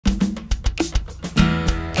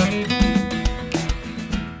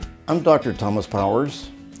I'm Dr. Thomas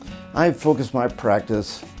Powers. I focus my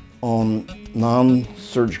practice on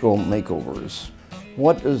non-surgical makeovers.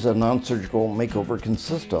 What does a non-surgical makeover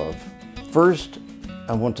consist of? First,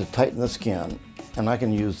 I want to tighten the skin, and I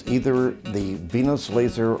can use either the venous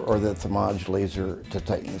laser or the Theramage laser to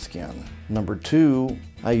tighten the skin. Number two,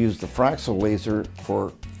 I use the Fraxel laser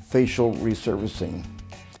for facial resurfacing.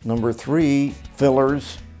 Number three,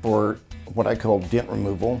 fillers for what I call dent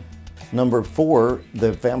removal. Number four,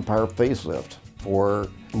 the Vampire Facelift for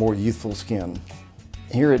more youthful skin.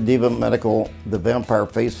 Here at Diva Medical, the Vampire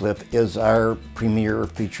Facelift is our premier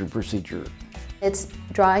featured procedure. It's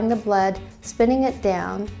drawing the blood, spinning it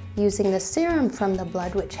down, using the serum from the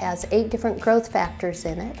blood, which has 8 different growth factors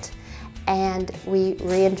in it, and we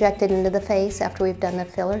re-inject it into the face after we've done the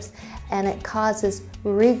fillers, and it causes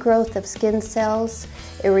regrowth of skin cells.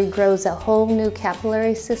 It regrows a whole new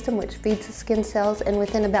capillary system which feeds the skin cells, and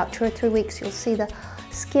within about 2 or 3 weeks you'll see the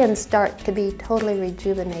skin start to be totally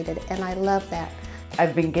rejuvenated, and I love that.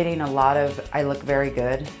 I've been getting a lot of, I look very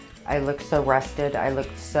good. I look so rested. I look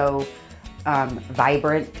so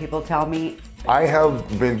vibrant, people tell me. I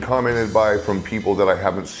have been commented by from people that I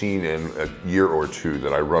haven't seen in a year or two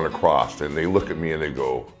that I run across, and they look at me and they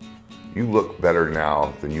go, "You look better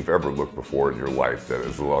now than you've ever looked before in your life, that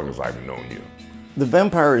as long as I've known you." The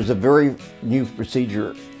Vampire is a very new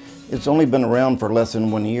procedure. It's only been around for less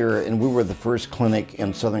than 1 year, and we were the first clinic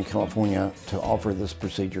in Southern California to offer this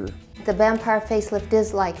procedure. The Vampire Facelift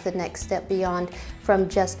is like the next step beyond from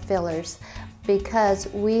just fillers, because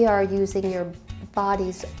we are using your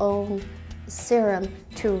body's own serum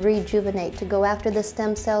to rejuvenate, to go after the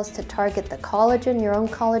stem cells, to target the collagen, your own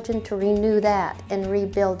collagen, to renew that and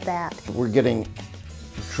rebuild that. We're getting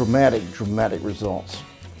dramatic results,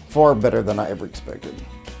 far better than I ever expected.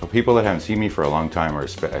 People that haven't seen me for a long time are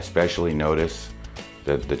especially notice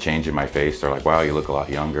the change in my face. They're like, wow, you look a lot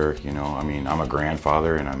younger. You know, I mean, I'm a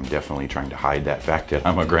grandfather, and I'm definitely trying to hide that fact that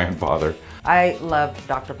I'm a grandfather. I love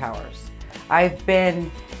Dr. Powers. I've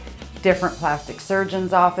been different plastic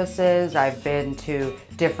surgeons' offices. I've been to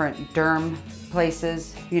different derm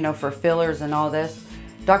places, you know, for fillers and all this.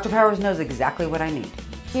 Dr. Powers knows exactly what I need.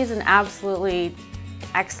 He's an absolutely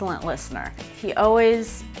excellent listener. He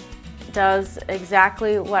always does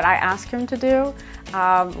exactly what I ask him to do,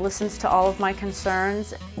 listens to all of my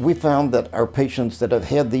concerns. We found that our patients that have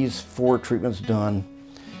had these 4 treatments done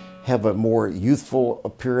have a more youthful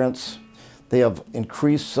appearance. They have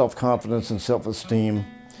increased self-confidence and self-esteem,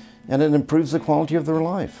 and it improves the quality of their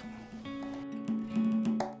life.